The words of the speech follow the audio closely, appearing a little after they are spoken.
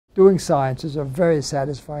Doing science is a very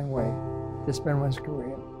satisfying way to spend one's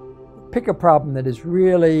career. Pick a problem that is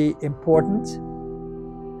really important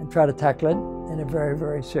and try to tackle it in a very,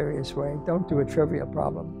 very serious way. Don't do a trivial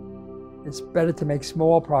problem. It's better to make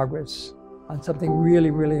small progress on something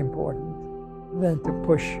really, really important than to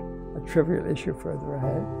push a trivial issue further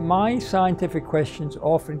ahead. My scientific questions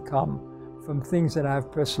often come from things that I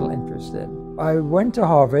have personal interest in. I went to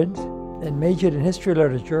Harvard and majored in history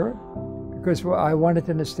literature because I wanted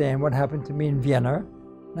to understand what happened to me in Vienna,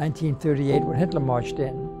 1938, when Hitler marched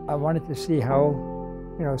in. I wanted to see how,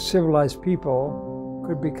 civilized people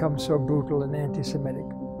could become so brutal and anti-Semitic.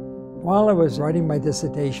 While I was writing my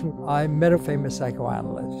dissertation, I met a famous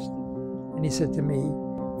psychoanalyst, and he said to me,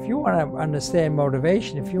 if you want to understand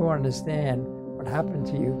motivation, if you want to understand what happened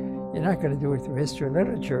to you, you're not going to do it through history and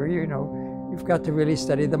literature. You've got to really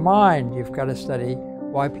study the mind. You've got to study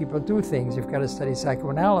why people do things. You've got to study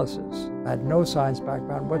psychoanalysis. I had no science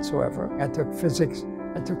background whatsoever. I took physics,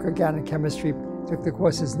 I took organic chemistry, took the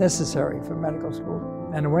courses necessary for medical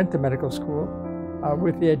school, and I went to medical school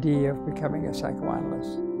with the idea of becoming a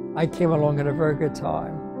psychoanalyst. I came along at a very good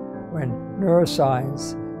time when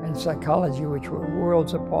neuroscience and psychology, which were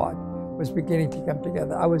worlds apart, was beginning to come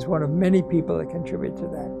together. I was one of many people that contributed to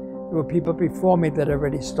that. There were people before me that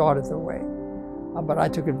already started the way. But I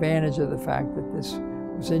took advantage of the fact that this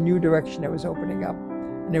was a new direction that was opening up.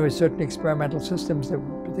 And there were certain experimental systems that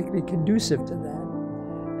were particularly conducive to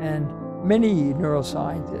that. And many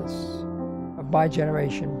neuroscientists of my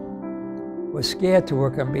generation were scared to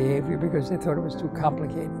work on behavior because they thought it was too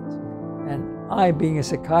complicated. And I, being a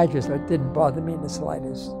psychiatrist, it didn't bother me in the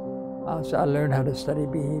slightest. So I learned how to study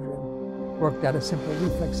behavior, worked out a simple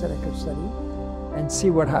reflex that I could study, and see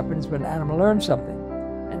what happens when an animal learns something.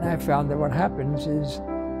 And I found that what happens is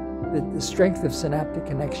that the strength of synaptic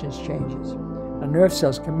connections changes. The nerve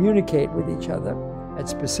cells communicate with each other at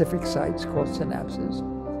specific sites called synapses.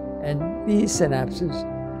 And these synapses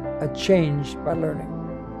are changed by learning.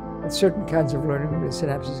 With certain kinds of learning, the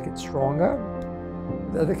synapses get stronger.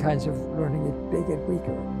 With other kinds of learning, they get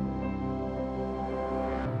weaker.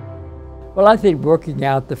 Well, I think working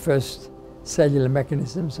out the first cellular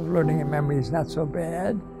mechanisms of learning and memory is not so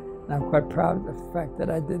bad. And I'm quite proud of the fact that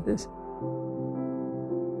I did this.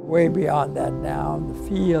 Way beyond that now, the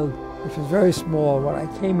field, which was very small when I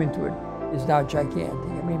came into it, is now gigantic.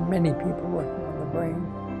 I mean, many people working on the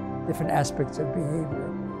brain, different aspects of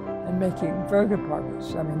behavior, and making very good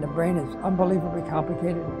progress. I mean, the brain is unbelievably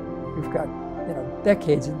complicated. We've got,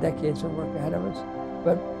 decades and decades of work ahead of us,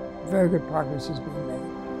 but very good progress is being made.